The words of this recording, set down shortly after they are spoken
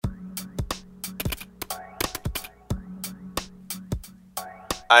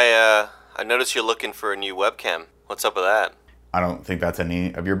I noticed you're looking for a new webcam. What's up with that? I don't think that's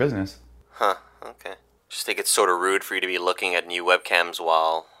any of your business. Huh, okay. Just think it's sort of rude for you to be looking at new webcams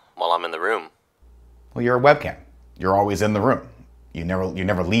while I'm in the room. Well, you're a webcam. You're always in the room. You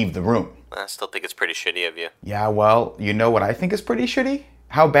never leave the room. I still think it's pretty shitty of you. Yeah, well, you know what I think is pretty shitty?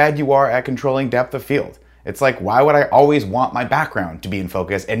 How bad you are at controlling depth of field. It's like, why would I always want my background to be in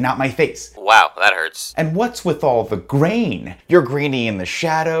focus and not my face? Wow, that hurts. And what's with all the grain? You're grainy in the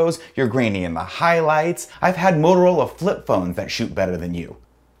shadows, you're grainy in the highlights. I've had Motorola flip phones that shoot better than you.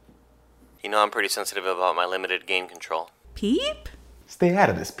 You know I'm pretty sensitive about my limited gain control. Peep? Stay out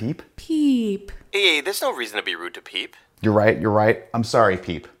of this, Peep. Peep. Hey, there's no reason to be rude to Peep. You're right. I'm sorry,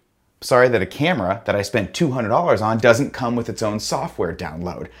 Peep. Sorry that a camera that I spent $200 on doesn't come with its own software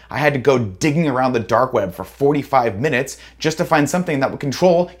download. I had to go digging around the dark web for 45 minutes just to find something that would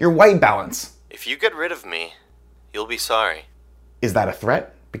control your white balance. If you get rid of me, you'll be sorry. Is that a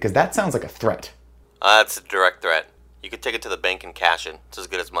threat? Because that sounds like a threat. That's a direct threat. You could take it to the bank and cash it. It's as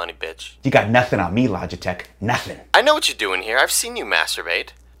good as money, bitch. You got nothing on me, Logitech. Nothing. I know what you're doing here. I've seen you masturbate.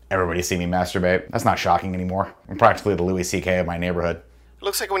 Everybody's seen me masturbate. That's not shocking anymore. I'm practically the Louis C.K. of my neighborhood. It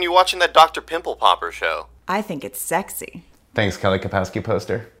looks like when you're watching that Dr. Pimple Popper show. I think it's sexy. Thanks, Kelly Kapowski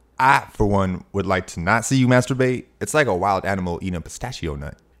poster. I, for one, would like to not see you masturbate. It's like a wild animal eating a pistachio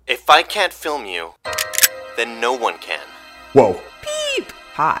nut. If I can't film you, then no one can. Whoa. Peep.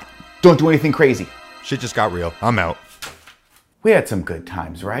 Hot. Don't do anything crazy. Shit just got real. I'm out. We had some good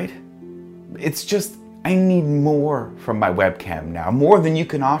times, right? It's just, I need more from my webcam now. More than you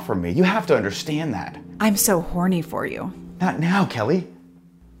can offer me. You have to understand that. I'm so horny for you. Not now, Kelly.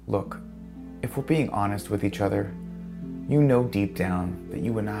 Look, if we're being honest with each other, you know deep down that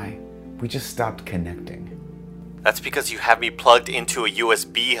you and I, we just stopped connecting. That's because you have me plugged into a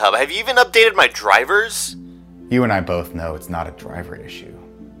USB hub. Have you even updated my drivers? You and I both know it's not a driver issue.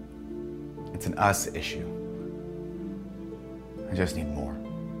 It's an us issue. I just need more.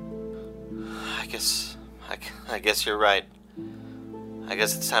 I guess you're right. I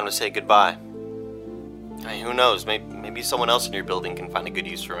guess it's time to say goodbye. I mean, who knows? Maybe someone else in your building can find a good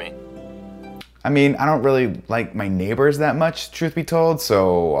use for me. I mean, I don't really like my neighbors that much, truth be told,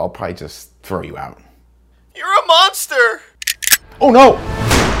 so I'll probably just throw you out. You're a monster! Oh no!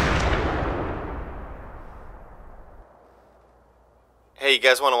 Hey, you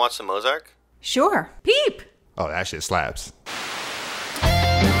guys want to watch some Mozart? Sure. Peep. Oh, that shit slaps.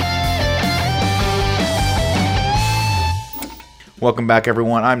 Welcome back,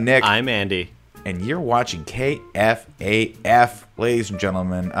 everyone. I'm Nick. I'm Andy. And you're watching KFAF, ladies and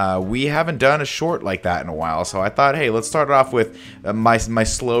gentlemen. We haven't done a short like that in a while, so I thought, hey, let's start it off with my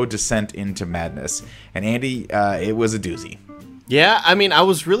slow descent into madness. And Andy, it was a doozy. Yeah, I mean, I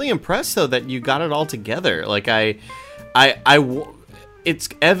was really impressed though that you got it all together. Like it's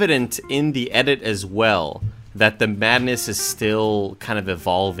evident in the edit as well that the madness is still kind of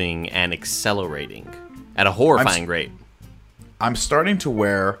evolving and accelerating at a horrifying rate. I'm starting to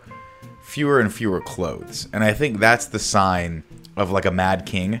wear fewer and fewer clothes, and I think that's the sign of like a mad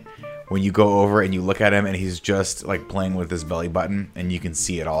king when you go over and you look at him and he's just like playing with his belly button and you can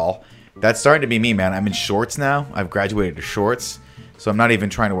see it all. That's starting to be me, man. I'm in shorts now. I've graduated to shorts, so I'm not even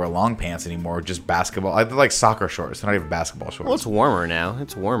trying to wear long pants anymore, just basketball. I like soccer shorts, not even basketball shorts. Well, it's warmer now.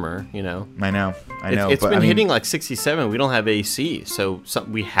 It's warmer, you know. I know. It's been hitting like 67. We don't have AC, so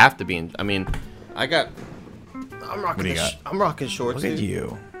we have to be in. I mean, I'm rocking. I'm rocking shorts. Look at dude.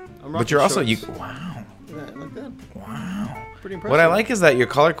 you. But you're also shorts. Wow. Like that. Wow. Pretty impressive. What I like is that you're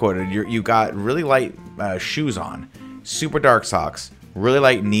color coded. You got really light shoes on, super dark socks, really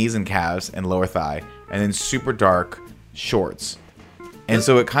light knees and calves and lower thigh, and then super dark shorts. And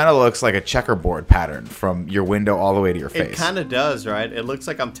so it kind of looks like a checkerboard pattern from your window all the way to your face. It kind of does, right? It looks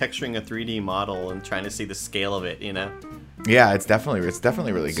like I'm texturing a 3D model and trying to see the scale of it, you know? Yeah, it's definitely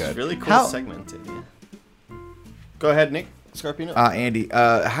really good. It's really cool segmented. Yeah. Go ahead, Nick. Scorpion. Andy,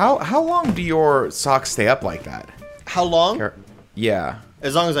 how long do your socks stay up like that? How long? Yeah.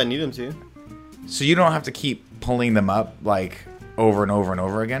 As long as I need them to. So you don't have to keep pulling them up like over and over and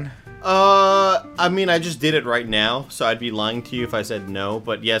over again? I mean, I just did it right now, so I'd be lying to you if I said no.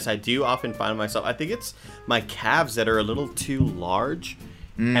 But yes, I do often find myself. I think it's my calves that are a little too large,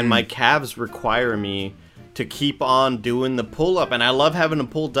 and my calves require me to keep on doing the pull-up. And I love having them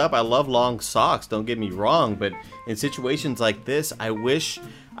pulled up. I love long socks, don't get me wrong. But in situations like this, I wish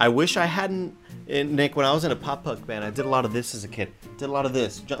I hadn't... Nick, when I was in a pop-punk band, I did a lot of this as a kid. Did a lot of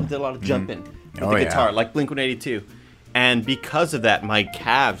this. Did a lot of jumping with the guitar, like Blink-182. And because of that, my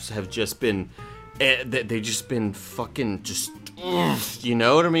calves have just been... They've just been fucking just... you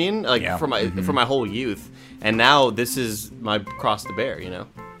know what I mean? Like Yeah. for my whole youth, and now this is my cross to bear. You know,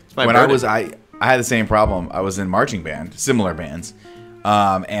 it's my When burden. I had the same problem. I was in marching band, similar bands,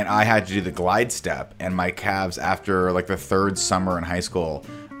 and I had to do the glide step. And my calves, after like the third summer in high school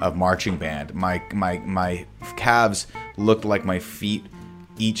of marching band, my calves looked like my feet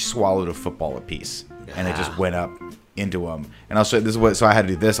each swallowed a football apiece, and it just went up into them. And I'll show you, this is what. So I had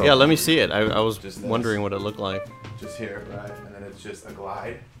to do this. Yeah, let me see it. I was Just this. wondering what it looked like. Just here, right, and then it's just a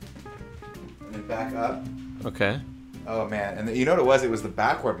glide, and then back up. Okay. Oh man, and you know what it was? It was the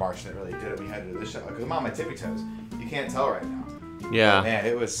backward march that really did it. We had to do this shit. Like, I'm on my tippy toes. You can't tell right now. Yeah. But, man,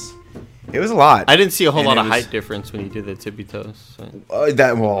 it was a lot. I didn't see a whole And lot it of was- height difference when you did the tippy toes. So.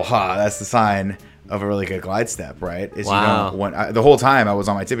 That's the sign of a really good glide step, right? Is Wow. The whole time I was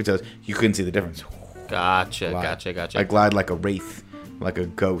on my tippy toes, you couldn't see the difference. Gotcha. Glide. I glide like a wraith, like a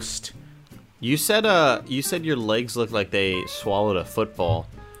ghost. You said your legs look like they swallowed a football.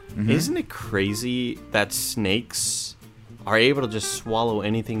 Mm-hmm. Isn't it crazy that snakes are able to just swallow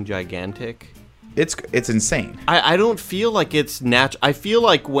anything gigantic? It's insane. I don't feel like it's natural. I feel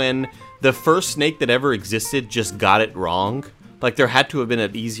like when the first snake that ever existed just got it wrong. Like there had to have been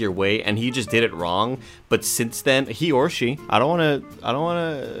an easier way, and he just did it wrong. But since then, he or she, I don't want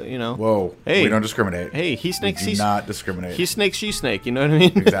to, you know. Whoa. Hey, We don't discriminate. Hey, he snakes. We do not discriminate. He snake, she snake. You know what I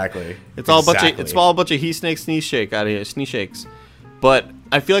mean? Exactly. It's all Exactly. a bunch of he snake, sneeze shake out of here, sneeze shakes. But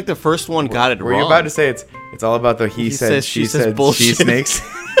I feel like the first one got it Were wrong. you about to say it's all about the he said, says, she she says said, bullshit. she snakes?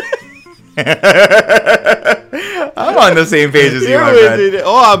 I'm on the same page as you, my You're friend. with it.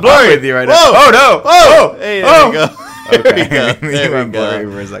 Oh, I'm I'm blurry. with you right now. Whoa. Oh no! Oh, hey, there we go. Okay. There we go. You There we went blurry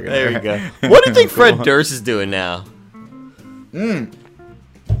go. for a second There we there. go. What do you think Fred Durst is doing now?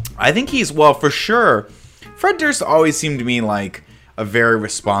 I think he's, well, for sure. Fred Durst always seemed to me like a very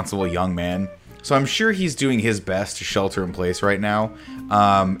responsible young man. So I'm sure he's doing his best to shelter in place right now,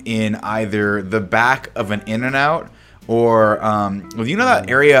 in either the back of an In-N-Out or, you know that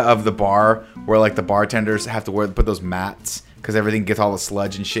area of the bar where like the bartenders have to put those mats because everything gets, all the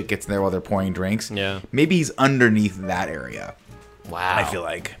sludge and shit gets in there while they're pouring drinks. Yeah. Maybe he's underneath that area. Wow. I feel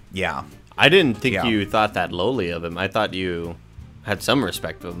like, yeah. I didn't think Yeah. you thought that lowly of him. I thought you had some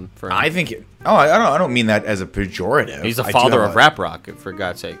respect of him. For him. I think. I don't mean that as a pejorative. He's the I do father have of rap rock, for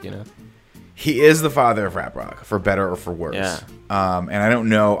God's sake, you know. He is the father of rap rock, for better or for worse. Yeah. And I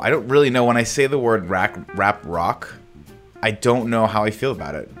don't really know when I say the word rap rock, I don't know how I feel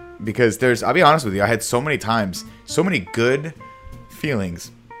about it. Because I'll be honest with you, I had so many times, so many good feelings.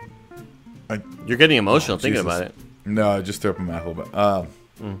 You're getting emotional thinking Jesus. about it. No, just throw up my mouth a little bit.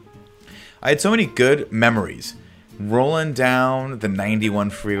 I had so many good memories. Rolling down the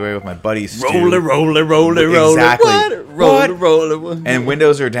 91 freeway with my buddy Stu. Roll it. Exactly. What? Roll it. And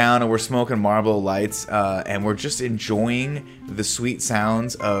windows are down, and we're smoking Marlboro Lights, and we're just enjoying the sweet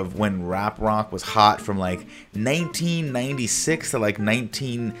sounds of when rap rock was hot from like 1996 to like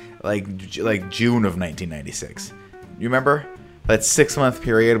June of 1996. You remember? That 6-month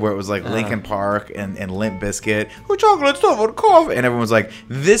period where it was like Linkin Park and Limp Bizkit, oh, chocolate stuff on coffee, and everyone was like,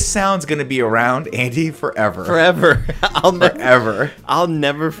 "This sound's gonna be around, Andy, forever, Forever. forever." I'll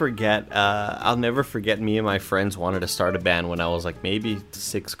never forget. I'll never forget. Me and my friends wanted to start a band when I was like maybe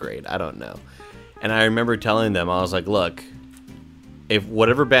 6th grade. I don't know. And I remember telling them, I was like, "Look, if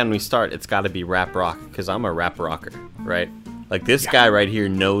whatever band we start, it's got to be rap rock because I'm a rap rocker, right? Like this guy right here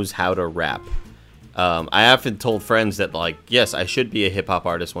knows how to rap." I often told friends that like, yes, I should be a hip hop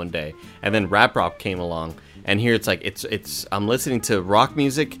artist one day, and then rap rock came along, and here it's like it's I'm listening to rock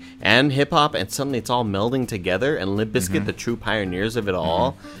music and hip hop, and suddenly it's all melding together, and Limp Bizkit, the true pioneers of it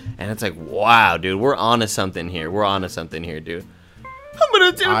all, and it's like, wow, dude, we're onto something here. We're onto something here, dude. I'm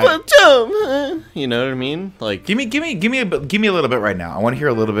gonna do it, you know what I mean? Like, Give me a little bit right now. I want to hear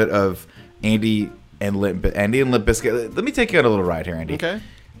a little bit of Andy and Limp Bizkit. Let me take you on a little ride here, Andy. okay,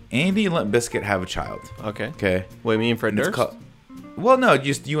 Andy and Limp Bizkit have a child. okay. Okay. Wait, me and Fred It's Durst? called- well, no,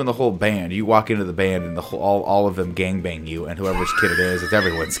 just you and the whole band. You walk into the band and all of them gangbang you, and whoever's kid it is, it's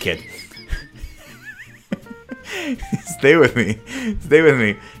everyone's kid. Stay with me.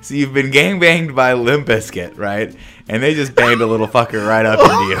 So you've been gangbanged by Limp Bizkit, right? And they just banged a little fucker right up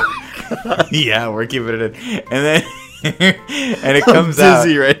into you. Yeah, we're keeping it in. And then and it comes out.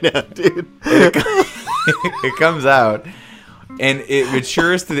 Dizzy right now, dude. It comes out, and it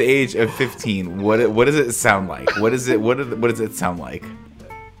matures to the age of 15. What does it sound like? What does it sound like?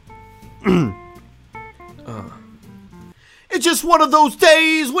 It's just one of those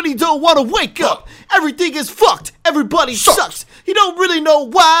days when you don't want to wake up. Everything is fucked. Everybody sucks. You don't really know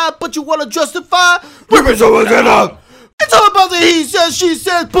why, but you want to justify. Ripping someone's head up. It's all about the he says, she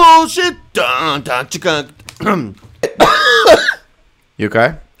says bullshit. Dun, dun, chicka. You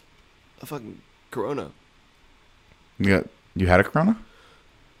okay? A fucking Corona. You had a Corona?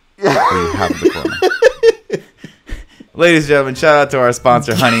 Yeah. Or you have the Corona? Ladies and gentlemen, shout out to our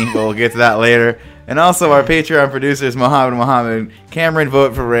sponsor, Honey. We'll get to that later. And also our Patreon producers, Mohammed, Cameron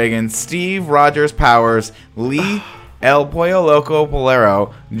Vote for Reagan, Steve Rogers Powers, Lee El Pollo Loco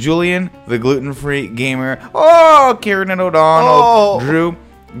Polero, Julian the Gluten Free Gamer, Kieran and O'Donnell, Drew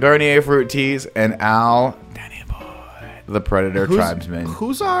Garnier Fruit Teas, and Al Danny Boy, the Predator Tribesman.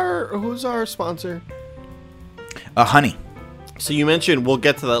 Who's our sponsor? Honey. So you mentioned we'll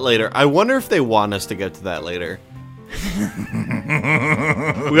get to that later. I wonder if they want us to get to that later.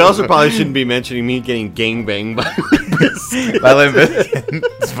 We also probably shouldn't be mentioning me getting gangbanged by Limp Bizkit.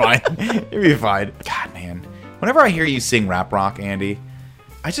 It's fine. It'll be fine. God, man. Whenever I hear you sing rap rock, Andy,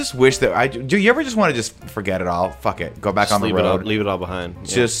 I just wish that do you ever just want to just forget it all? Fuck it. Go back just on the road. Leave it all behind.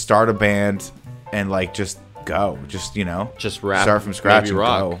 Yeah. Just start a band and just go. Just, just rap. Start from scratch and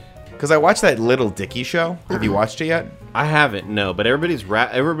rock. go. Because I watched that Little Dicky show. Have you watched it yet? I haven't, no, but everybody's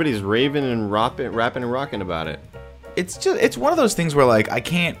raving and rapping and rocking about it. It's one of those things where I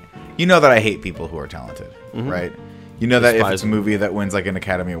can't, that I hate people who are talented, right? That if it's a movie that wins an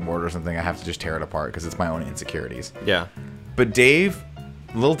Academy Award or something, I have to just tear it apart because it's my own insecurities. Yeah. But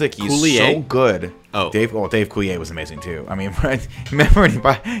Lil Dicky's Coulier? so good. Oh. Dave Coulier was amazing too. I mean, remember when he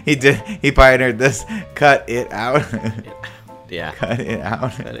pioneered this? Cut it out. Yeah. Cut it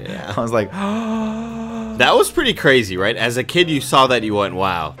out. Cut it out. I was like, that was pretty crazy, right? As a kid, you saw that, you went,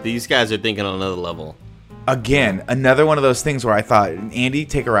 wow, these guys are thinking on another level. Again, another one of those things where I thought, Andy,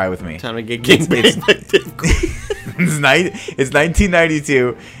 take a ride with me. Time to get gangbanged by Dave Coulier. It's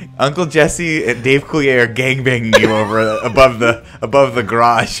 1992. Uncle Jesse and Dave Coulier are gangbanging you over above the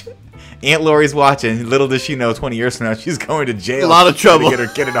garage. Aunt Lori's watching. Little does she know, 20 years from now, she's going to jail. A lot of trouble. To get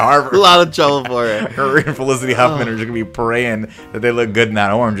her kid into Harvard. A lot of trouble for her. Her and Felicity Huffman are just going to be praying that they look good in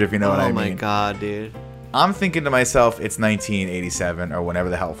that orange, if you know what I mean. Oh, my God, dude. I'm thinking to myself, it's 1987 or whenever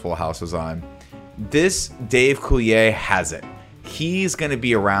the hell Full House was on. This Dave Coulier has it. He's going to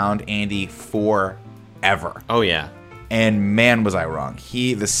be around, Andy, forever. Oh, yeah. And man, was I wrong.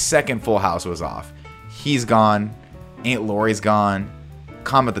 The second Full House was off. He's gone. Aunt Lori's gone.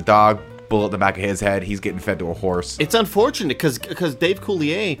 Comet the dog, bullet in the back of his head. He's getting fed to a horse. It's unfortunate because Dave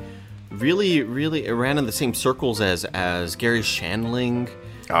Coulier really ran in the same circles as Gary Shandling.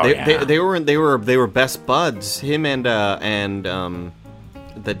 Oh, yeah. They were best buds. Him and the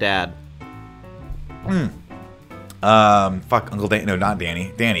dad. Uncle Dan. No, not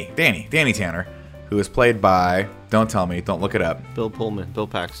Danny. Danny Tanner, who is played by. Don't tell me. Don't look it up. Bill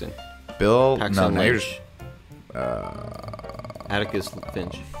Paxton. Paxton Lynch. Atticus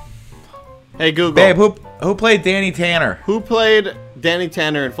Finch. Hey Google. Babe, who played Danny Tanner? Who played Danny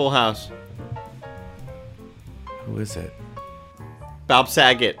Tanner in Full House? Who is it? Bob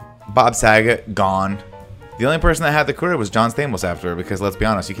Saget. Bob Saget, gone. The only person that had the career was John Stamos after, because let's be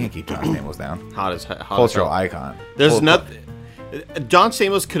honest, you can't keep John Stamos down. Hot Cultural icon. There's nothing. John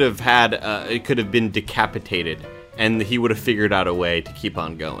Stamos could have been decapitated, and he would have figured out a way to keep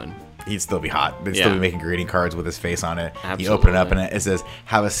on going. He'd still be hot. He'd still be making greeting cards with his face on it. Absolutely. You open it up and it says,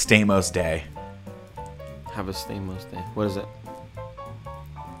 "Have a Stamos day." Have a Stamos day. What is it?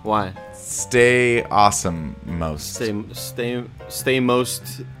 Why? Stay awesome most. Stay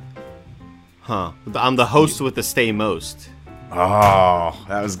most. Huh. I'm the host with the stay most. Oh,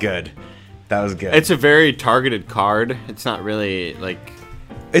 that was good. That was good. It's a very targeted card. It's not really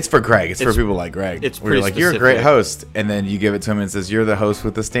It's for Greg. It's for people like Greg. It's where you're pretty you're a great specific. host, and then you give it to him and it says, "You're the host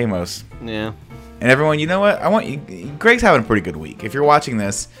with the Stamos." Yeah. And everyone, you know what? I want you. Greg's having a pretty good week. If you're watching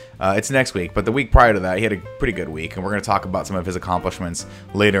this, it's next week, but the week prior to that, he had a pretty good week, and we're going to talk about some of his accomplishments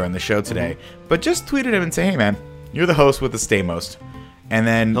later in the show today. But just tweet at him and say, "Hey, man, you're the host with the Stamos," and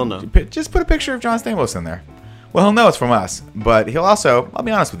then He'll know. Just put a picture of John Stamos in there. Well, he'll know it's from us, but he'll also, I'll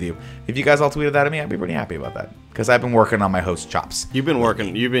be honest with you, if you guys all tweeted that at me, I'd be pretty happy about that, because I've been working on my host chops. You've been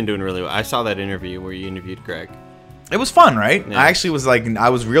doing really well. I saw that interview where you interviewed Greg. It was fun, right? Yeah. I actually was I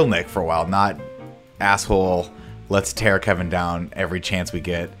was real Nick for a while, not asshole, let's tear Kevin down every chance we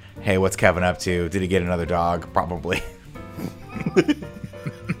get. Hey, what's Kevin up to? Did he get another dog? Probably.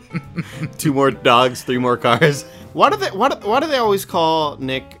 2 more dogs, 3 more cars. Why do they always call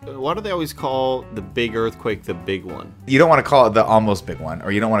Nick? Why do they always call the big earthquake the big one? You don't want to call it the almost big one,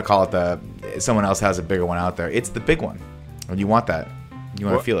 or you don't want to call it someone else has a bigger one out there. It's the big one. And you want that. You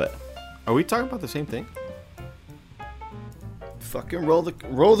want to feel it. Are we talking about the same thing? Fucking roll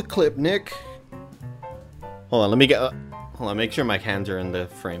the clip, Nick. Hold on, make sure my hands are in the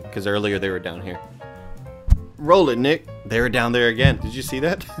frame, because earlier they were down here. Roll it, Nick. They were down there again. Did you see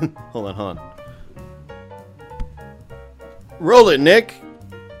that? Hold on. Roll it, Nick.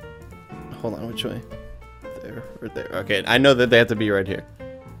 Hold on, which way? There or there. Okay, I know that they have to be right here.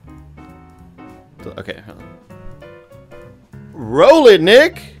 Okay, hold on. Roll it,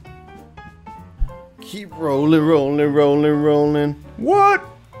 Nick. Keep rolling, rolling, rolling, rolling. What?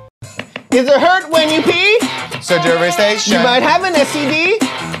 Is it hurt when you pee? Surgery station. You might have an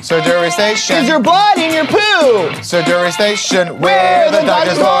STD. Surgery station. Is there blood in your poo? Surgery station. We're the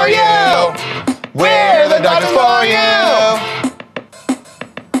doctors for you. We're the doctors for you.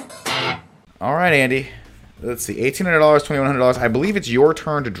 All right, Andy. Let's see. $1,800, $2,100. I believe it's your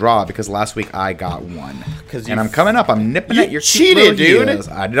turn to draw because last week I got one. And I'm coming up. I'm nipping at your cheated, dude. heels.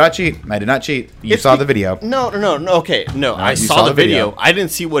 I did not cheat. I did not cheat. You saw the video. No. Okay, no. I saw the video. I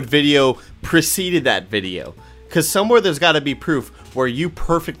didn't see what video preceded that video. Because somewhere there's got to be proof where you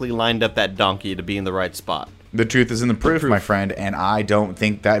perfectly lined up that donkey to be in the right spot. The truth is in the proof, my friend, and I don't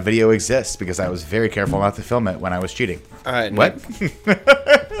think that video exists because I was very careful not to film it when I was cheating. All right. What?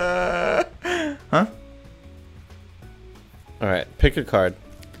 Huh? All right. Pick a card.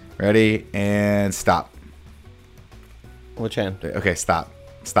 Ready, and stop. Which hand? Okay, stop.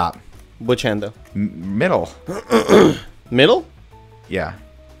 Stop. Which hand, though? Middle. Middle? Yeah.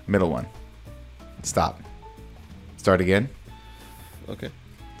 Middle one. Stop. Start again. Okay.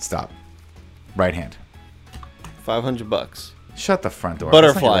 Stop. Right hand. $500. Shut the front door.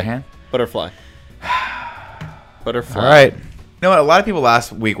 Butterfly. That's not your right hand. Butterfly. Butterfly. All right. You know what? A lot of people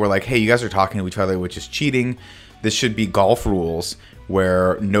last week were like, hey, you guys are talking to each other, which is cheating. This should be golf rules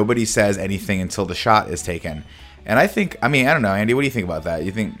where nobody says anything until the shot is taken. And I think, I don't know, Andy, what do you think about that?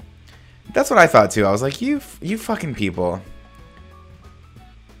 You think, that's what I thought too. I was like, you fucking people.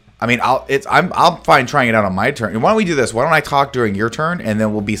 I'm fine trying it out on my turn. Why don't we do this? Why don't I talk during your turn and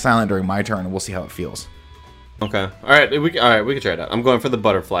then we'll be silent during my turn and we'll see how it feels. Okay. All right, we can try it out. I'm going for the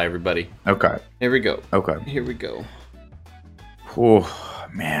butterfly, everybody. Okay. Here we go. Okay. Here we go. Oh,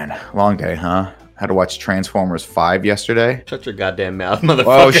 man. Long day, huh? Had to watch Transformers 5 yesterday. Shut your goddamn mouth,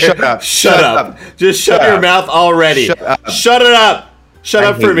 motherfucker. Oh, shut up. Shut up. Just shut your mouth already. Shut it up. Shut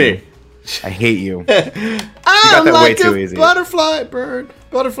up for me. I hate you. I'm got that like way too a easy. butterfly bird.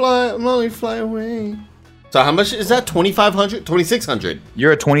 Butterfly, I'm only fly away. So how much is that? $2,500? $2,600.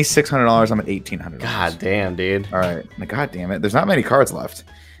 You're at $2,600. I'm at $1,800. God damn, dude. All right. God damn it. There's not many cards left.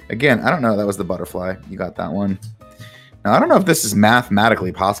 Again, I don't know. That was the butterfly. You got that one. Now, I don't know if this is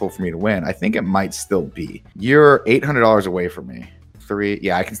mathematically possible for me to win. I think it might still be. You're $800 away from me. 3.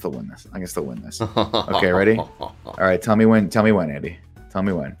 Yeah, I can still win this. Okay, ready? All right. Tell me when, Andy. Tell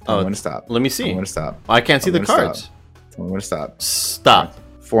me when. Tell me when to stop. Let me see. Tell me when to stop. I can't see the cards. Tell me when to stop. Stop.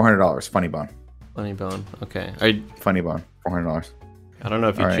 $400. Funny bone. Funny bone. Okay. Funny bone. $400. I don't know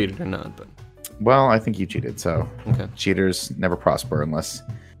if you cheated or not, but. Well, I think you cheated. So okay. Cheaters never prosper unless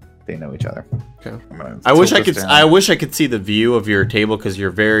they know each other. Okay. I wish I could see the view of your table because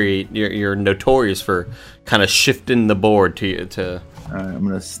you're notorious for kind of shifting the board to. All right, I'm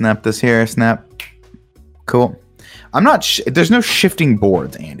gonna snap this here. Snap. Cool. I'm not. There's no shifting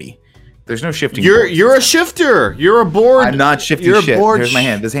boards, Andy. There's no shifting. You're a shifter. You're a board. I'm not shifting. You're shit. A board. Here's my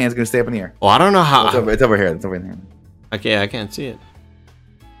hand. This hand's gonna stay up in the air. Well, I don't know how. It's over here. It's over here. Okay, I can't see it.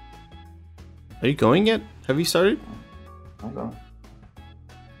 Are you going yet? Have you started? Hold on.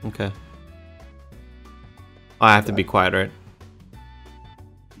 Okay. Oh, I have to be quiet, right?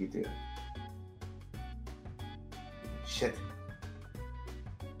 You do. Shit.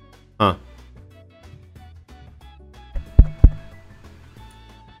 Huh.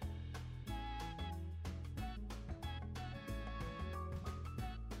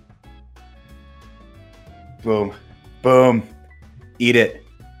 Boom. Boom. Eat it.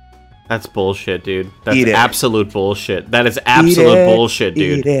 That's bullshit, dude. That's absolute bullshit. That is absolute bullshit,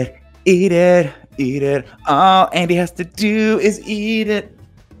 dude. Eat it. Eat it. Eat it. All Andy has to do is eat it.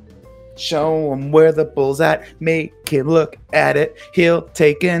 Show him where the bull's at. Make him look at it. He'll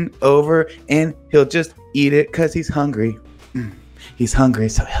take it over and he'll just eat it because he's hungry. He's hungry,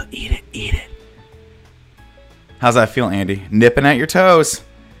 so he'll eat it. Eat it. How's that feel, Andy? Nipping at your toes.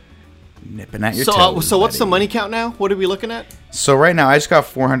 Nipping at your toes. So what's the money count now? What are we looking at? So right now, I just got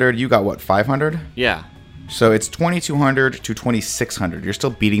 400. You got what, 500? Yeah. So it's 2,200 to 2,600. You're still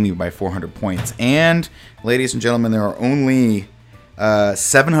beating me by 400 points. And, ladies and gentlemen, there are only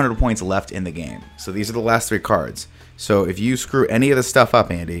 700 points left in the game. So these are the last 3 cards. So if you screw any of the stuff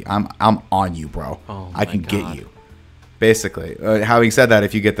up, Andy, I'm on you, bro. Oh I can get you. Basically. Having said that,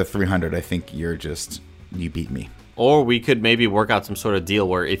 if you get the 300, I think you beat me. Or we could maybe work out some sort of deal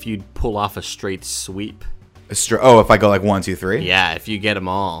where if you pull off a straight sweep. If I go like 1, 2, 3? Yeah, if you get them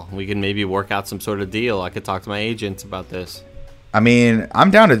all. We can maybe work out some sort of deal. I could talk to my agents about this. I mean, I'm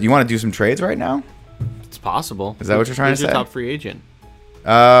down to... You want to do some trades right now? It's possible. Is that what you're trying to say? Who's your top free agent?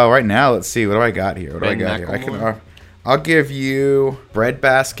 Right now, let's see. What do I got here? Ben McElmore? I'll give you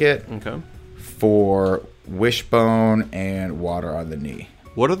breadbasket Okay. for wishbone and water on the knee.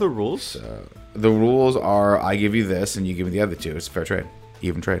 What are the rules? The rules are I give you this and you give me the other two. It's a fair trade.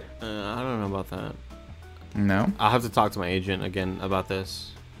 Even trade. I don't know about that. No? I'll have to talk to my agent again about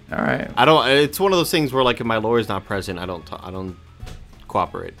this. All right. I don't. It's one of those things where, like, if my lawyer's not present, I don't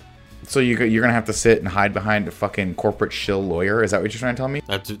cooperate. So you're going to have to sit and hide behind a fucking corporate shill lawyer? Is that what you're trying to tell me?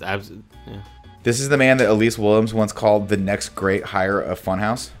 That's yeah. This is the man that Elise Williams once called the next great hire of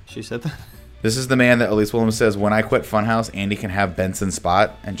Funhouse? She said that. This is the man that Elise Williams says, when I quit Funhouse, Andy can have Benson's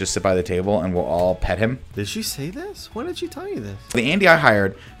spot and just sit by the table and we'll all pet him. Did she say this? When did she tell you this? The Andy I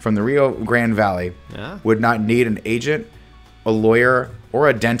hired from the Rio Grande Valley would not need an agent, a lawyer, or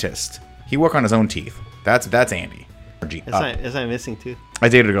a dentist. He work on his own teeth. That's Andy. Is I missing tooth? I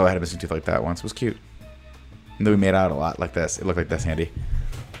dated a girl that had a missing tooth like that once. It was cute. And then we made out a lot like this. It looked like this, Andy.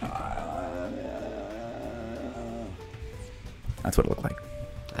 That's what it looked like.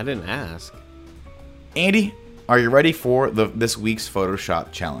 I didn't ask. Andy, are you ready for this week's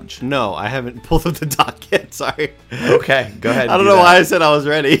Photoshop challenge? No, I haven't pulled up the doc yet. Sorry. Okay, go ahead. I don't know why I said I was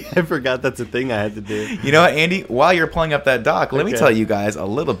ready. I forgot that's a thing I had to do. You know what, Andy? While you're pulling up that doc, let me Okay. tell you guys a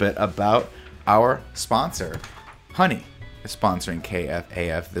little bit about our sponsor. Honey is sponsoring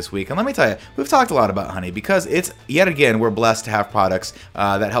KFAF this week. And let me tell you, we've talked a lot about Honey because it's, yet again, we're blessed to have products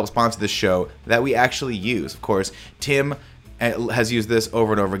that help sponsor this show that we actually use. Of course, Tim has used this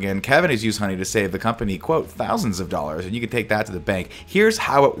over and over again. Kevin has used Honey to save the company, quote, thousands of dollars, and you can take that to the bank. Here's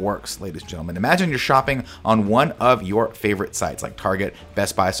how it works, ladies and gentlemen. Imagine you're shopping on one of your favorite sites like Target,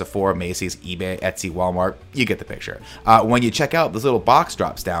 Best Buy, Sephora, Macy's, eBay, Etsy, Walmart. You get the picture. When you check out, this little box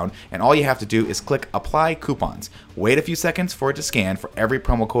drops down, and all you have to do is click Apply Coupons. Wait a few seconds for it to scan for every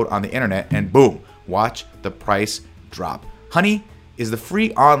promo code on the internet, and boom, watch the price drop. Honey is the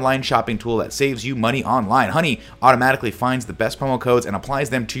free online shopping tool that saves you money online. Honey automatically finds the best promo codes and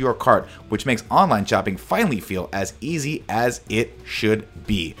applies them to your cart, which makes online shopping finally feel as easy as it should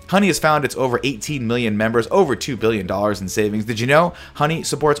be. Honey has found its over 18 million members, over $2 billion in savings. Did you know Honey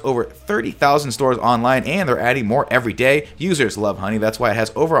supports over 30,000 stores online and they're adding more every day? Users love Honey. That's why it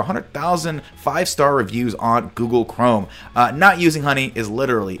has over 100,000 5-star reviews on Google Chrome. Not using Honey is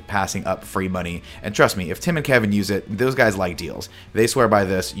literally passing up free money. And trust me, if Tim and Kevin use it, those guys like deals. They swear by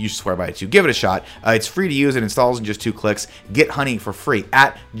this. You should swear by it too. Give it a shot. It's free to use. It installs in just 2 clicks. Get Honey for free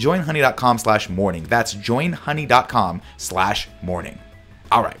at joinhoney.com/morning. That's joinhoney.com/morning.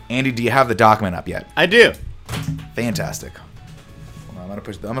 All right, Andy, do you have the document up yet? I do. Fantastic. I'm gonna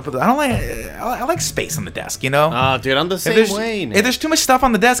push. I like space on the desk. You know. Dude, I'm the same way, Nick. If there's too much stuff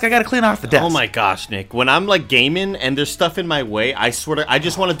on the desk, I gotta clean off the desk. Oh my gosh, Nick. When I'm like gaming and there's stuff in my way, I swear to, I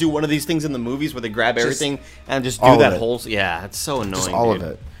just want to do one of these things in the movies where they grab everything and just do that whole. Yeah, it's so annoying. Just all dude. of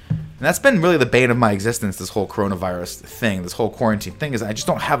it. And that's been really the bane of my existence. This whole coronavirus thing, this whole quarantine thing, is I just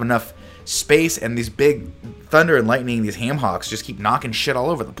don't have enough space, and these big thunder and lightning, these ham hawks, just keep knocking shit all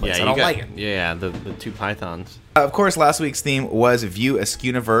over the place. I don't like it. Yeah, the 2 pythons. Of course, last week's theme was View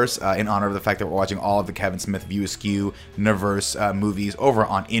Askewniverse, in honor of the fact that we're watching all of the Kevin Smith View Askewniverse movies over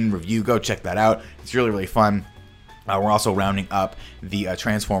on In Review. Go check that out. It's really, really fun. We're also rounding up the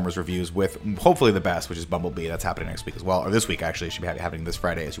Transformers reviews with hopefully the best, which is Bumblebee. That's happening next week as well, or this week actually. It should be happening this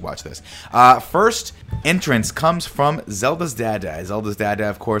Friday as you watch this. First entrance comes from Zelda's Dada. Zelda's Dada,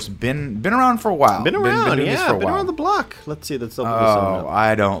 of course, been around for a while. Been around, doing this for a been while. around the block. Let's see. Let's open this Oh, up.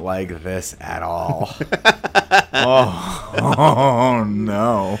 I don't like this at all. oh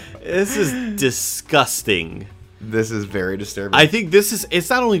no. This is disgusting. This is very disturbing. I think it's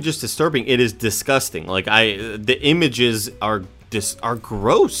not only just disturbing, it is disgusting. Like the images are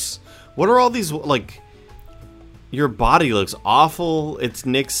gross. What are all these, like, your body looks awful. It's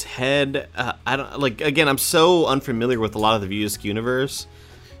Nick's head. I don't, like, again, I'm so unfamiliar with a lot of the View Askewniverse.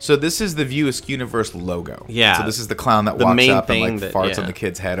 So this is the View Askewniverse logo. Yeah. So this is the clown that The walks main up and thing like that- farts yeah. on the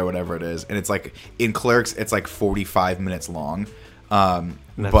kid's head or whatever it is. And it's like, in Clerks, it's like 45 minutes long. But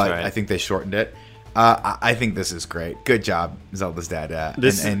right. I think they shortened it. I think this is great. Good job, Zelda's Dad.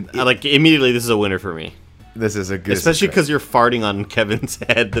 Like, immediately, this is a winner for me. This is a good, Especially because you're farting on Kevin's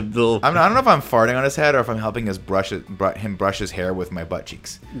head. The little, I don't know if I'm farting on his head or if I'm helping him brush his hair with my butt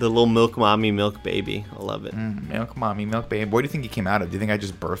cheeks. the little milk mommy, milk baby. I love it. Milk mommy, milk baby. What do you think he came out of? Do you think I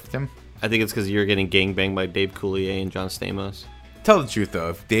just birthed him? I think it's because you're getting gangbanged by Dave Coulier and John Stamos. Tell the truth though,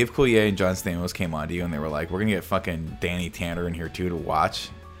 if Dave Coulier and John Stamos came on to you and they were like, "We're gonna get fucking Danny Tanner in here too to watch,"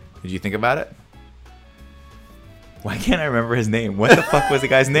 did you think about it? Why can't I remember his name? What the fuck was the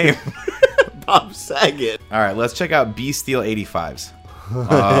guy's name? Bob Saget. All right, let's check out B Steel 85s.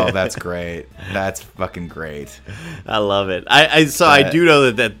 Oh, that's great. That's fucking great. I love it. I do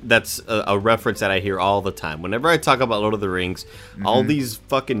know that's a reference that I hear all the time. Whenever I talk about Lord of the Rings, all these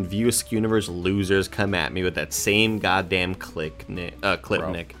fucking View Askew Universe losers come at me with that same goddamn clip, Nick.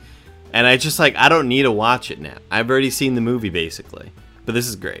 And I just I don't need to watch it now. I've already seen the movie basically. But this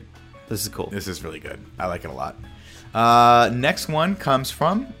is great. This is cool. This is really good. I like it a lot. Next one comes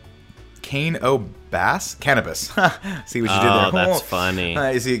from Kane O. Bass? Cannabis. See what you did there. Oh, that's funny.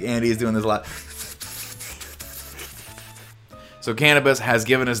 You see Andy's doing this a lot. So Cannabis has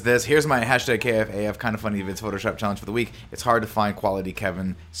given us this. Here's my hashtag KFAF kind of funny vids Photoshop challenge for the week. It's hard to find quality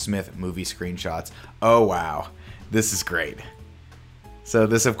Kevin Smith movie screenshots. Oh, wow. This is great. So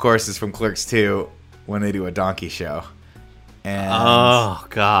this, of course, is from Clerks 2 when they do a donkey show. And oh,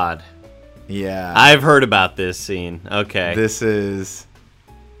 God. Yeah. I've heard about this scene. Okay. This is...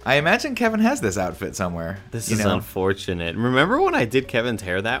 I imagine Kevin has this outfit somewhere. This is unfortunate. Remember when I did Kevin's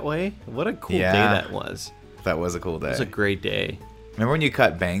hair that way? What a cool day that was. That was a cool day. It was a great day. Remember when you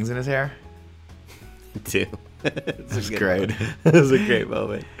cut bangs in his hair? Too. It was great. It was a great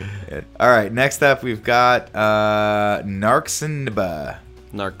moment. Yeah. All right, next up we've got Narksinba.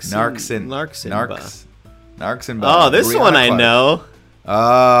 Narksinba. Oh, this one I know.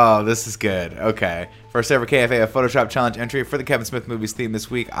 Oh, this is good. Okay. First ever KFAF Photoshop Challenge entry for the Kevin Smith Movies theme this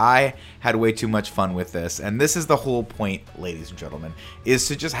week. I had way too much fun with this. And this is the whole point, ladies and gentlemen, is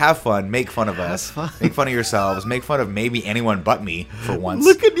to just have fun, make fun of us, make fun of yourselves, make fun of maybe anyone but me for once.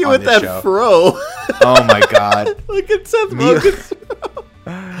 Look at you with that fro. Oh, my God. Look at Seth Rogen's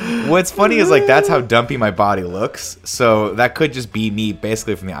What's funny is, that's how dumpy my body looks. So that could just be me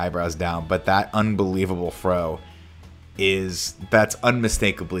basically from the eyebrows down. But that unbelievable fro that's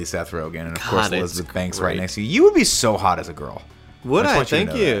unmistakably Seth Rogen, and of course Elizabeth Banks right next to you. You would be so hot as a girl. Would I?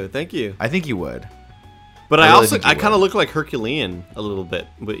 Thank you. I think you would. But I kind of look like Herculean a little bit,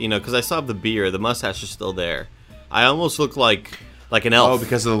 but because I still have the beard, the mustache is still there. I almost look like an elf. Oh,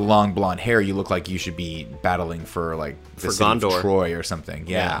 because of the long blonde hair, you look like you should be battling for the city Gondor. of Troy or something.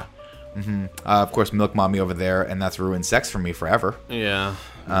 Yeah. Mm-hmm. Of course, Milk Mommy over there, and that's ruined sex for me forever. Yeah.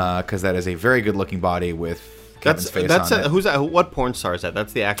 Because that is a very good looking body with Kevin's face on it. Who's that? What porn star is that?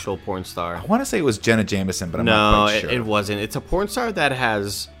 That's the actual porn star. I want to say it was Jenna Jameson, but I'm not quite sure. No, it wasn't. It's a porn star that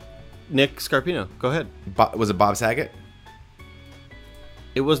has Nick Scarpino. Go ahead. Was it Bob Saget?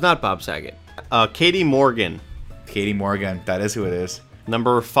 It was not Bob Saget. Katie Morgan. Katie Morgan. That is who it is.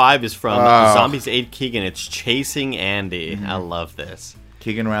 Number 5 is from Zombies 8 Keegan. It's Chasing Andy. I love this.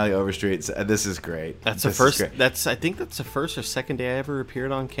 Keegan Riley Overstreet. This is great. I think that's the first or second day I ever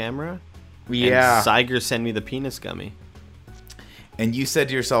appeared on camera. Yeah. And Siger sent me the penis gummy. And you said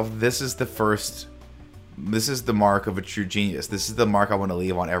to yourself, this is the mark of a true genius. This is the mark I want to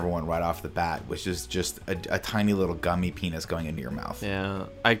leave on everyone right off the bat, which is just a tiny little gummy penis going into your mouth. Yeah.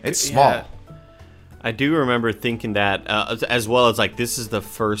 It's small. Yeah. I do remember thinking that, as well as this is the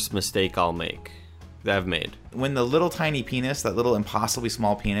first mistake I'll make that I've made. When the little tiny penis, that little impossibly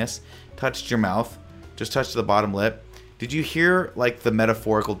small penis, touched your mouth, just touched the bottom lip, did you hear the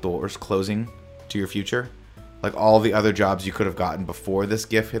metaphorical doors closing to your future? All the other jobs you could have gotten before this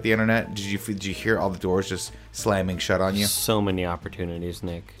GIF hit the internet? Did you hear all the doors just slamming shut on you? So many opportunities,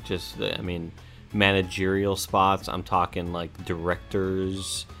 Nick. Managerial spots. I'm talking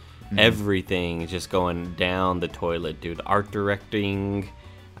directors. Everything just going down the toilet, dude. Art directing.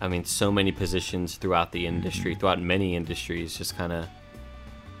 So many positions throughout the industry, throughout many industries, just kind of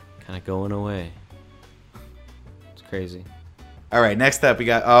going away. Crazy. All right, next up we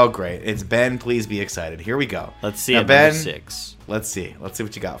got. Oh, great! It's Ben. Please be excited. Here we go. Let's see. Ben, number 6. Let's see what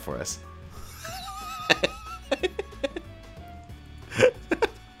you got for us.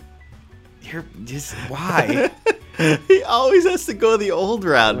 You're just why? He always has to go the old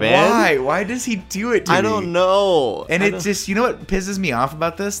route, man. Why? Why does he do it to me? I don't know. And it just, you know what pisses me off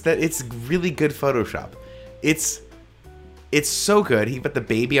about this? That it's really good Photoshop. It's so good. He put the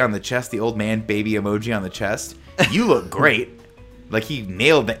baby on the chest, the old man baby emoji on the chest. You look great. He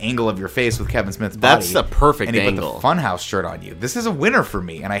nailed the angle of your face with Kevin Smith's body. That's the perfect angle. And he put the Funhouse shirt on you. This is a winner for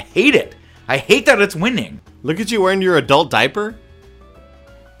me, and I hate it. I hate that it's winning. Look at you wearing your adult diaper.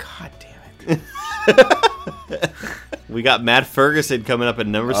 God damn it. We got Matt Ferguson coming up at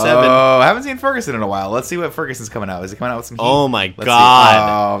number 7. Oh, I haven't seen Ferguson in a while. Let's see what Ferguson's coming out. Is he coming out with some heat? Oh my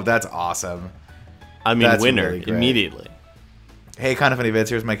God. Oh, that's awesome. That's winner really immediately. Hey, kind of funny vids.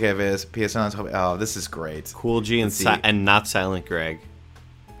 Here's my KFAS. PSN. Oh, this is great. Cool G and not Silent Greg.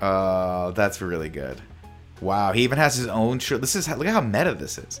 Oh, that's really good. Wow, he even has his own shirt. Look at how meta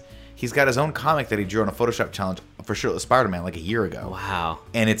this is. He's got his own comic that he drew on a Photoshop challenge for Shirtless Spider-Man a year ago. Wow.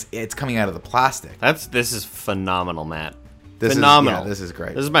 And it's coming out of the plastic. This is phenomenal, Matt. Phenomenal. This is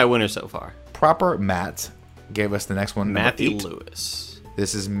great. This is my winner so far. Proper Matt gave us the next one. Matthew number 8. Lewis.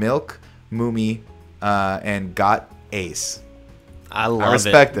 This is Milk, Moomy, and Got Ace. I love it.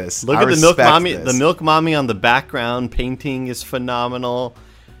 respect this. Look I at the milk respect mommy. this. The milk mommy on the background painting is phenomenal.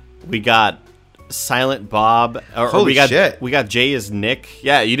 We got Silent Bob. Or Holy we got, shit. We got Jay as Nick.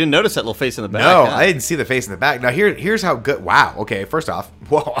 Yeah, you didn't notice that little face in the back. No, huh? I didn't see the face in the back. Now here's how good. Wow. Okay. First off,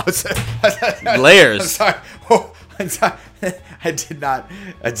 whoa. Layers. I'm sorry. Whoa, I'm sorry. I did not.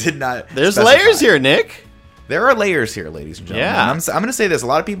 There's specify. layers here, Nick. There are layers here, ladies and gentlemen. Yeah. And I'm going to say this. A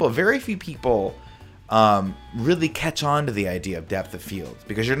lot of people, very few people, really catch on to the idea of depth of field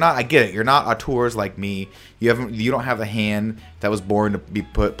because you're not. I get it. You're not auteurs like me. You don't have the hand that was born to be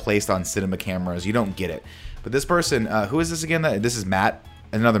placed on cinema cameras. You don't get it. But this person, who is this again? This is Matt.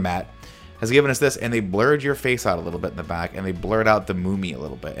 Another Matt has given us this, and they blurred your face out a little bit in the back, and they blurred out the Moomy a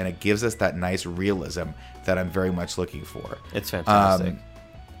little bit, and it gives us that nice realism that I'm very much looking for. It's fantastic.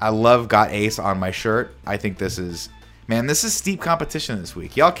 I love Got Ace on my shirt. I think this is steep competition this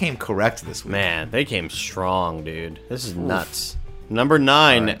week. Y'all came correct this week. Man, they came strong, dude. This is nuts. Number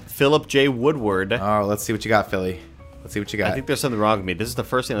 9, right. Philip J. Woodward. Oh, let's see what you got, Philly. Let's see what you got. I think there's something wrong with me. This is the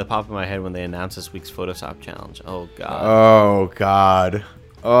first thing that popped in my head when they announced this week's Photoshop challenge. Oh, God. Oh, God.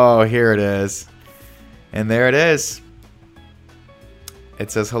 Oh, here it is. And there it is.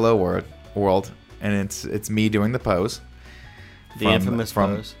 It says hello world. And it's me doing the pose. The infamous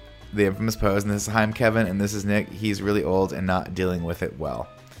pose. The infamous pose. And this is, hi, I'm Kevin, and this is Nick. He's really old and not dealing with it well.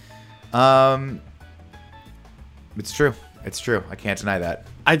 It's true. It's true. I can't deny that.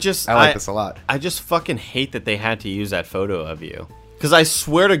 I like this a lot. I just fucking hate that they had to use that photo of you. Because I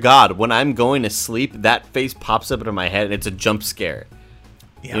swear to God, when I'm going to sleep, that face pops up into my head and it's a jump scare.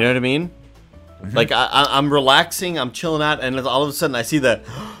 Yeah. You know what I mean? Mm-hmm. Like, I'm relaxing, I'm chilling out, and all of a sudden I see that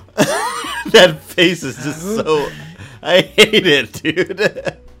face is just so... I hate it,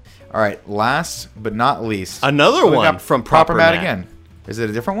 dude. All right, last but not least. Another one from Proper Matt again. Is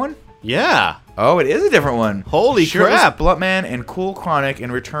it a different one? Yeah. Oh, it is a different one. Holy crap. Blunt Man and Cool Chronic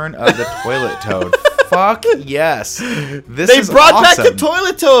in Return of the Toilet Toad. Fuck yes. They brought back the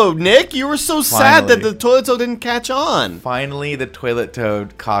Toilet Toad, Nick. You were so sad that the Toilet Toad didn't catch on. Finally, the Toilet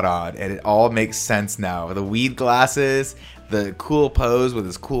Toad caught on, and it all makes sense now. The weed glasses, the cool pose with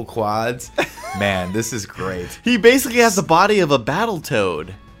his cool quads. Man, this is great. He basically has the body of a battle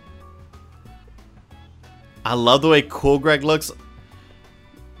toad. I love the way Cool Greg looks.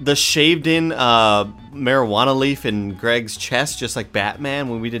 The shaved-in marijuana leaf in Greg's chest, just like Batman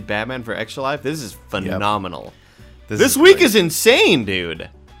when we did Batman for Extra Life. This is phenomenal. Yep. This week is insane, dude.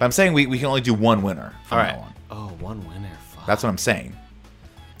 But I'm saying we can only do one winner from now on. Oh, one winner. Fuck. That's what I'm saying.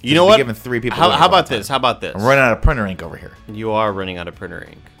 You know what? Giving 3 people. How about this? How about this? I'm running out of printer ink over here. You are running out of printer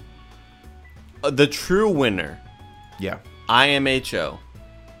ink. The true winner, yeah, IMHO,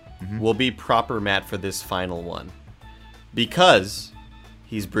 will be Proper Matt for this final one. Because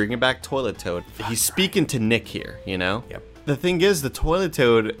he's bringing back Toilet Toad. He's speaking to Nick here, you know? Yep. The thing is, the Toilet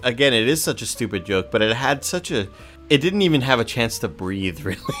Toad, again, it is such a stupid joke, but it had such a... It didn't even have a chance to breathe,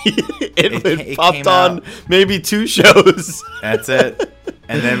 really. it popped on maybe 2 shows. That's it.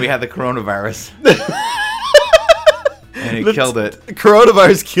 And then we had the coronavirus. And it killed it.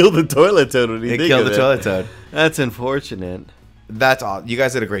 Coronavirus killed the Toilet Toad when you think of it. It killed the Toilet Toad. That's unfortunate. That's all. You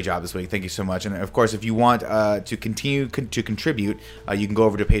guys did a great job this week. Thank you so much. And of course, if you want to continue to contribute, you can go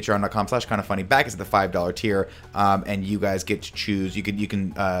over to patreon.com/kindoffunny. Back is at the $5 tier, and you guys get to choose. You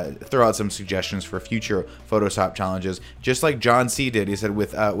can throw out some suggestions for future Photoshop challenges, just like John C did. He said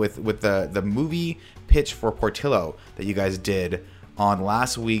with the movie pitch for Portillo that you guys did on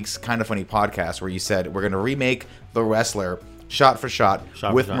last week's Kind of Funny podcast, where you said we're going to remake The Wrestler shot for shot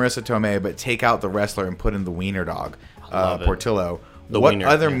with Marissa Tomei, but take out the wrestler and put in the Wiener Dog. Portillo. What Wiener,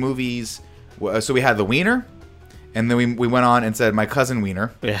 other movies? So we had the Wiener, and then we went on and said My Cousin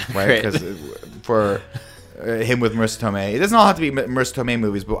Wiener, right? Because for him with Marissa Tomei, it doesn't all have to be Marissa Tomei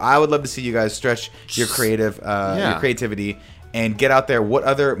movies, but I would love to see you guys stretch your your creativity and get out there. What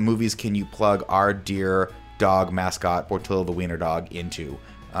other movies can you plug our dear dog mascot Portillo the Wiener Dog into?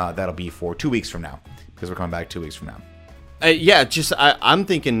 That'll be for 2 weeks from now, because we're coming back 2 weeks from now. I'm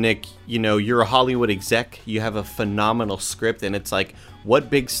thinking, Nick, you know, you're a Hollywood exec. You have a phenomenal script, and it's like,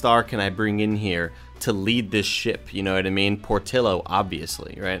 what big star can I bring in here to lead this ship? You know what I mean? Portillo,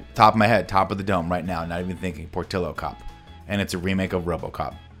 obviously, right? Top of my head, top of the dome right now, not even thinking Portillo Cop. And it's a remake of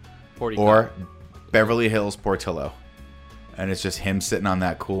RoboCop. Or Beverly Hills Portillo. And it's just him sitting on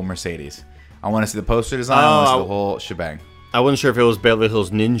that cool Mercedes. I want to see the poster design. I want to see the whole shebang. I wasn't sure if it was Beverly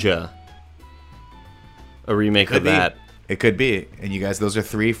Hills Ninja. A remake of that. It could be. And you guys, those are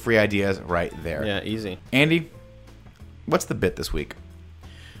 3 free ideas right there. Yeah, easy. Andy, What's the bit this week?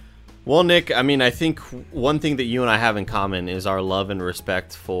 Well, Nick, I mean, I think one thing that you and I have in common is our love and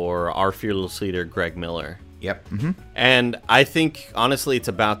respect for our fearless leader, Greg Miller. Yep. Mm-hmm. And I think, honestly, it's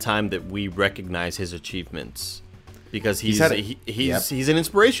about time that we recognize his achievements. Because he's an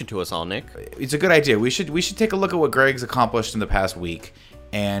inspiration to us all, Nick. It's a good idea. We should take a look at what Greg's accomplished in the past week,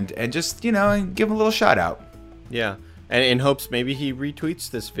 and just give him a little shout out. Yeah, and in hopes maybe he retweets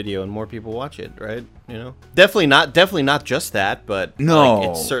this video and more people watch it, right? Definitely not just that, but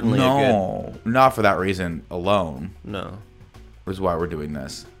it's certainly not for that reason alone. No, is why we're doing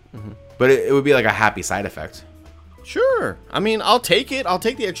this. Mm-hmm. But it would be like a happy side effect. Sure. I mean, I'll take it. I'll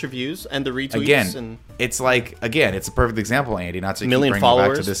take the extra views and the retweets. It's a perfect example, Andy. Not to keep bringing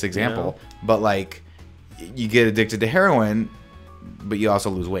back to this example, but like, you get addicted to heroin, but you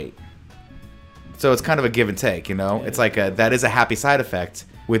also lose weight. So it's kind of a give and take, Yeah. It's like that is a happy side effect.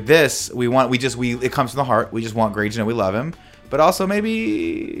 With this, it comes from the heart. We just want Greg to know we love him, but also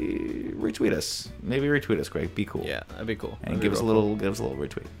maybe retweet us. Maybe retweet us, Greg. Be cool. Yeah, that'd be cool. And give us a little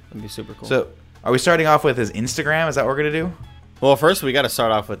retweet. That'd be super cool. So, are we starting off with his Instagram? Is that what we're gonna do? Well, first we got to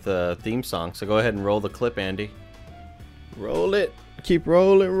start off with the theme song. So go ahead and roll the clip, Andy. Roll it. Keep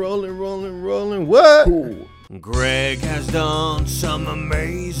rolling. What? Cool. Greg has done some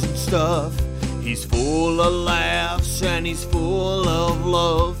amazing stuff. He's full of laughs and he's full of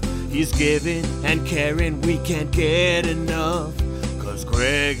love. He's giving and caring, we can't get enough. 'Cause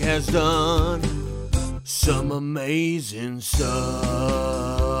Greg has done some amazing stuff.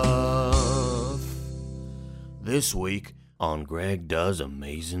 This week on Greg Does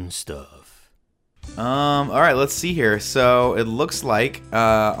Amazing Stuff. All right, let's see here. So it looks like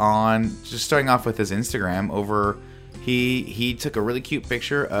on just starting off with his Instagram he took a really cute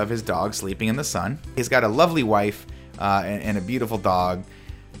picture of his dog sleeping in the sun. He's got a lovely wife and a beautiful dog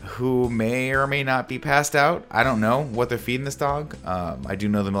who may or may not be passed out. I don't know what they're feeding this dog. I do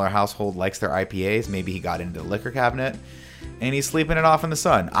know the Miller household likes their IPAs. Maybe he got into the liquor cabinet and he's sleeping it off in the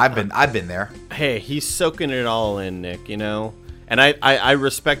sun. I've been there. Hey, he's soaking it all in, Nick, And I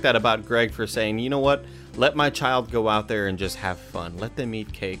respect that about Greg for saying, you know what? Let my child go out there and just have fun. Let them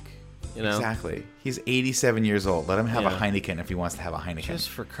eat cake. Exactly. He's 87 years old. Let him have a Heineken if he wants to have a Heineken. Just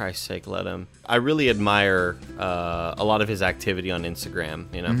for Christ's sake, let him. I really admire a lot of his activity on Instagram,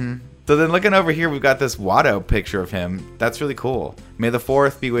 Mm-hmm. So then looking over here, we've got this Watto picture of him. That's really cool. May the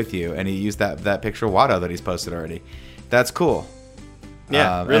 4th be with you. And he used that picture of Watto that he's posted already. That's cool.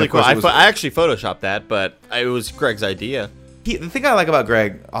 Yeah, really cool. I actually photoshopped that, but it was Greg's idea. The thing I like about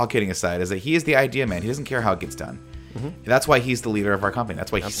Greg, all kidding aside, is that he is the idea man. He doesn't care how it gets done. Mm-hmm. That's why he's the leader of our company.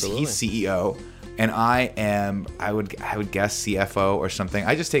 That's why he's CEO, and I would guess CFO or something.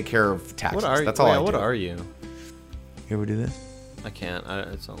 I just take care of taxes. That's all I do. What are you? You ever do this? I can't.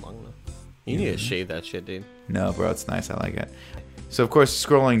 It's not long enough. You need to shave that shit, dude. No, bro, it's nice. I like it. So, of course,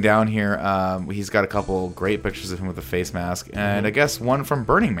 scrolling down here, he's got a couple great pictures of him with a face mask, and I guess one from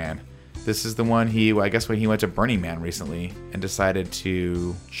Burning Man. This is the one when he went to Burning Man recently and decided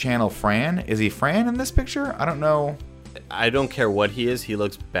to channel Fran. Is he Fran in this picture? I don't know. I don't care what he is. He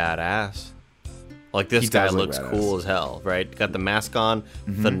looks badass. Like, this guy looks cool as hell, right? Got the mask on.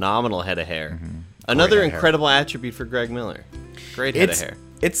 Mm-hmm. Phenomenal head of hair. Mm-hmm. Another incredible attribute for Greg Miller. Great head of hair.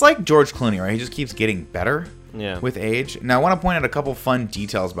 It's like George Clooney, right? He just keeps getting better. Yeah. With age. Now, I want to point out a couple fun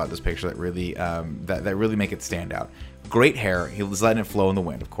details about this picture that really that really make it stand out. Great hair. He's letting it flow in the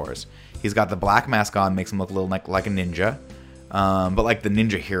wind, of course. He's got the black mask on, makes him look a little like a ninja, but like the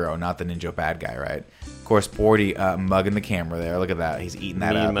ninja hero, not the ninja bad guy, right? Of course, Bordy mugging the camera there. Look at that. He's eating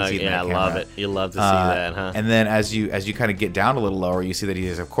that up. Yeah, I love it. You love to see that, huh? And then as you kind of get down a little lower, you see that he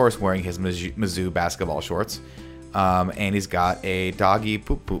is, of course, wearing his Mizzou basketball shorts, and he's got a doggy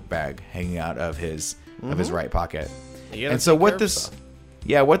poop bag hanging out of his right pocket. And so what this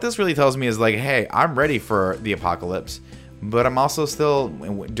really tells me is like, hey, I'm ready for the apocalypse, but I'm also still,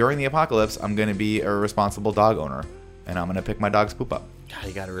 during the apocalypse, I'm going to be a responsible dog owner, and I'm going to pick my dog's poop up. God,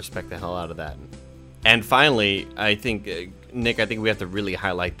 you got to respect the hell out of that. And finally, I think, Nick, we have to really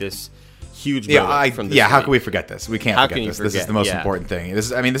highlight this huge moment from this week. How can we forget this? We can't forget this. This is the most important thing.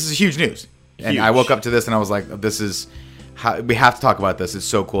 This is huge news. And I woke up to this and I was like, we have to talk about this. It's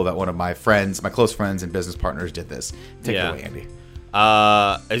so cool that one of my friends, my close friends and business partners did this. Take it away, Andy.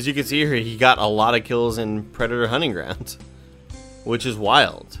 As you can see here, he got a lot of kills in predator hunting grounds, which is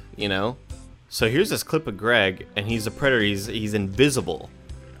wild, So here's this clip of Greg, and he's a predator. He's invisible.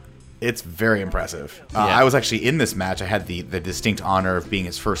 It's very impressive. I was actually in this match. I had the distinct honor of being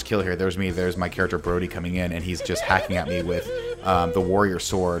his first kill here. There's me. There's my character Brody coming in, and he's just hacking at me with the warrior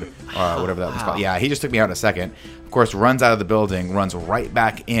sword, whatever that was called. Yeah, he just took me out in a second. Of course, runs out of the building, runs right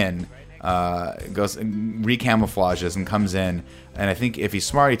back in goes and recamouflages and comes in. And I think if he's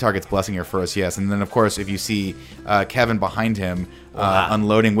smart, he targets Blessinger first, yes. And then, of course, if you see Kevin behind him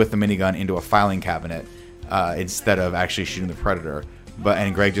unloading with the minigun into a filing cabinet instead of actually shooting the Predator.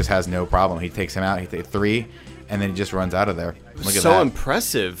 And Greg just has no problem. He takes him out. He takes 3, and then he just runs out of there. Look at that.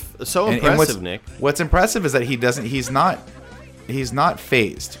 Impressive. So impressive, Nick. What's impressive is that he's not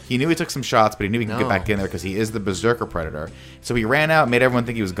phased. He knew he took some shots, but he knew he could get back in there because he is the Berserker Predator. So he ran out, made everyone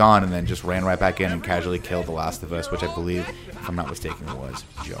think he was gone, and then just ran right back in and casually killed the Last of Us, which I believe, if I'm not mistaken, was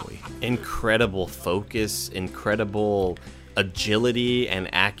Joey. Incredible focus, incredible agility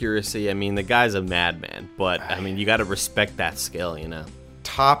and accuracy. I mean, the guy's a madman, but I mean, you got to respect that skill, you know.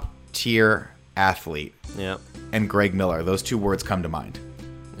 Top tier athlete. Yeah. And Greg Miller. Those 2 words come to mind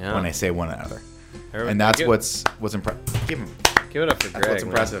when I say one another. And that's what's impressive. Give it up for Greg. That's what's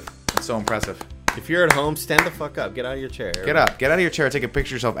impressive. It's so impressive. If you're at home, stand the fuck up. Get out of your chair. Get up. Get out of your chair. Take a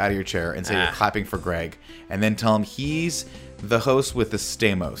picture of yourself out of your chair and say you're clapping for Greg. And then tell him he's the host with the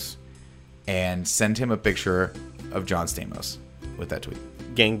Stamos. And send him a picture of John Stamos with that tweet.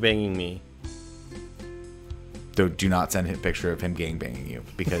 Gangbanging me. Do not send him a picture of him gangbanging you,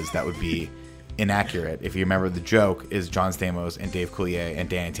 because that would be inaccurate. If you remember, the joke is John Stamos and Dave Coulier and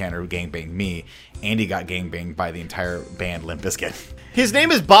Danny Tanner gangbanged me. Andy got gangbanged by the entire band Limp Bizkit. His name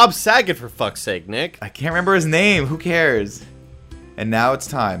is Bob Saget, for fuck's sake, Nick. I can't remember his name. Who cares? And now it's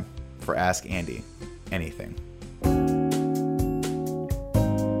time for Ask Andy Anything.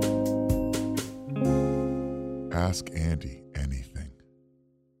 Ask Andy anything.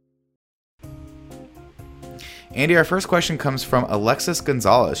 Andy, our first question comes from Alexis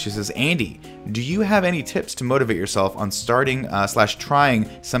Gonzalez. She says, Andy, do you have any tips to motivate yourself on starting / trying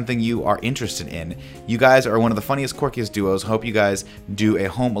something you are interested in? You guys are one of the funniest, quirkiest duos. Hope you guys do a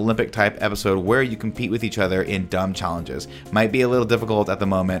home Olympic type episode where you compete with each other in dumb challenges. Might be a little difficult at the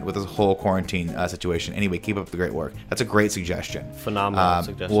moment with this whole quarantine situation. Anyway, keep up the great work. That's a great suggestion. Phenomenal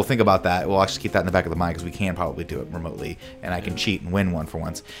suggestion. We'll think about that. We'll actually keep that in the back of the mind because we can probably do it remotely, and I can cheat and win one for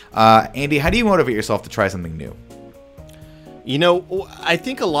once. Andy, how do you motivate yourself to try something new? You know, I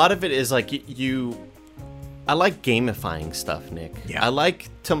think a lot of it is like I like gamifying stuff, Nick. Yeah. I like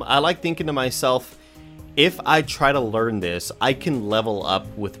thinking to myself, if I try to learn this, I can level up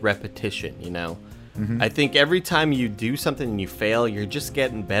with repetition, you know? Mm-hmm. I think every time you do something and you fail, you're just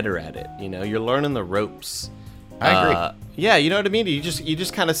getting better at it, you know? You're learning the ropes. I agree. Yeah, you know what I mean? You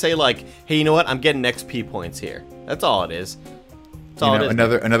just kind of say like, hey, you know what? I'm getting XP points here. That's all it is. That's all it is.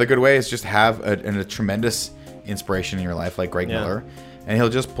 Another good way is just have a tremendous inspiration in your life like Greg Miller, and he'll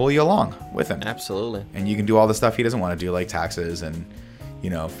just pull you along with him. Absolutely. And you can do all the stuff he doesn't want to do, like taxes and, you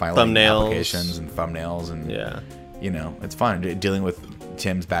know, filing applications and thumbnails and, you know, it's fun dealing with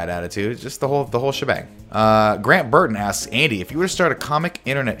Tim's bad attitude. Just the whole shebang. Grant Burton asks, Andy, if you were to start a comedic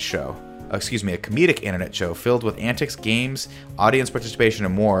internet show filled with antics, games, audience participation,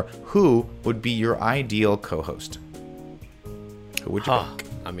 and more, who would be your ideal co-host? Who would you pick?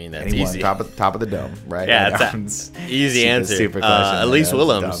 I mean, that's anyone, easy. top of the dome, right? Yeah, that's easy answer. Super question. Elise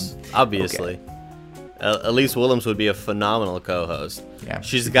Willems, obviously. Okay. Elise Willems would be a phenomenal co-host. Yeah,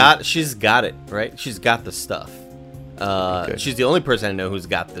 she's got it, right? She's got the stuff. She's the only person I know who's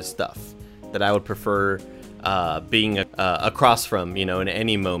got this stuff that I would prefer being across from, you know, in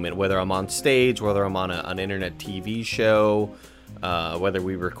any moment, whether I'm on stage, whether I'm on an internet TV show, whether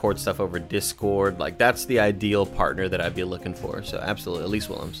we record stuff over Discord. Like, that's the ideal partner that I'd be looking for. So absolutely, Elise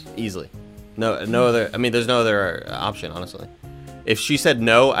Willems, easily. No other. I mean, there's no other option, honestly. If she said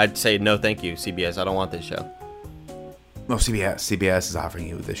no, I'd say no, thank you, CBS. I don't want this show. Well, CBS is offering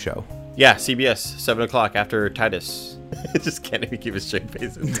you this show. Yeah, CBS, 7 o'clock after Titus. Just can't even keep a straight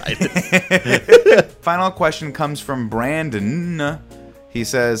face in Titus. Final question comes from Brandon. He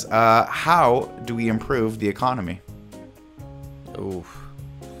says, how do we improve the economy? Oof.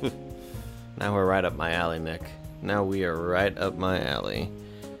 Now we're right up my alley, Nick. Now we are right up my alley.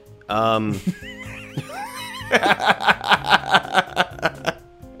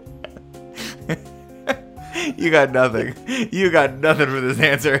 You got nothing. You got nothing for this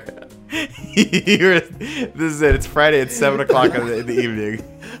answer. This is it. It's Friday. It's 7 o'clock in the evening.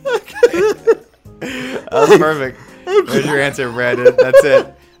 That's perfect. There's your answer, Brandon. That's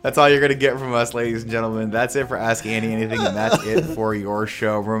it. That's all you're going to get from us, ladies and gentlemen. That's it for Ask Andy Anything, and that's it for your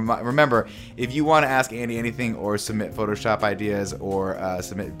show. Remember, if you want to ask Andy anything or submit Photoshop ideas or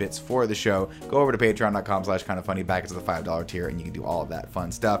submit bits for the show, go over to patreon.com/kindoffunny, back into the $5 tier, and you can do all of that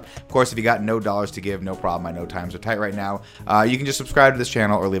fun stuff. Of course, if you got no dollars to give, no problem. I know times are tight right now. You can just subscribe to this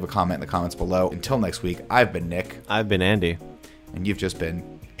channel or leave a comment in the comments below. Until next week, I've been Nick. I've been Andy. And you've just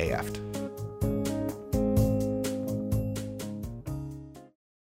been AF'd.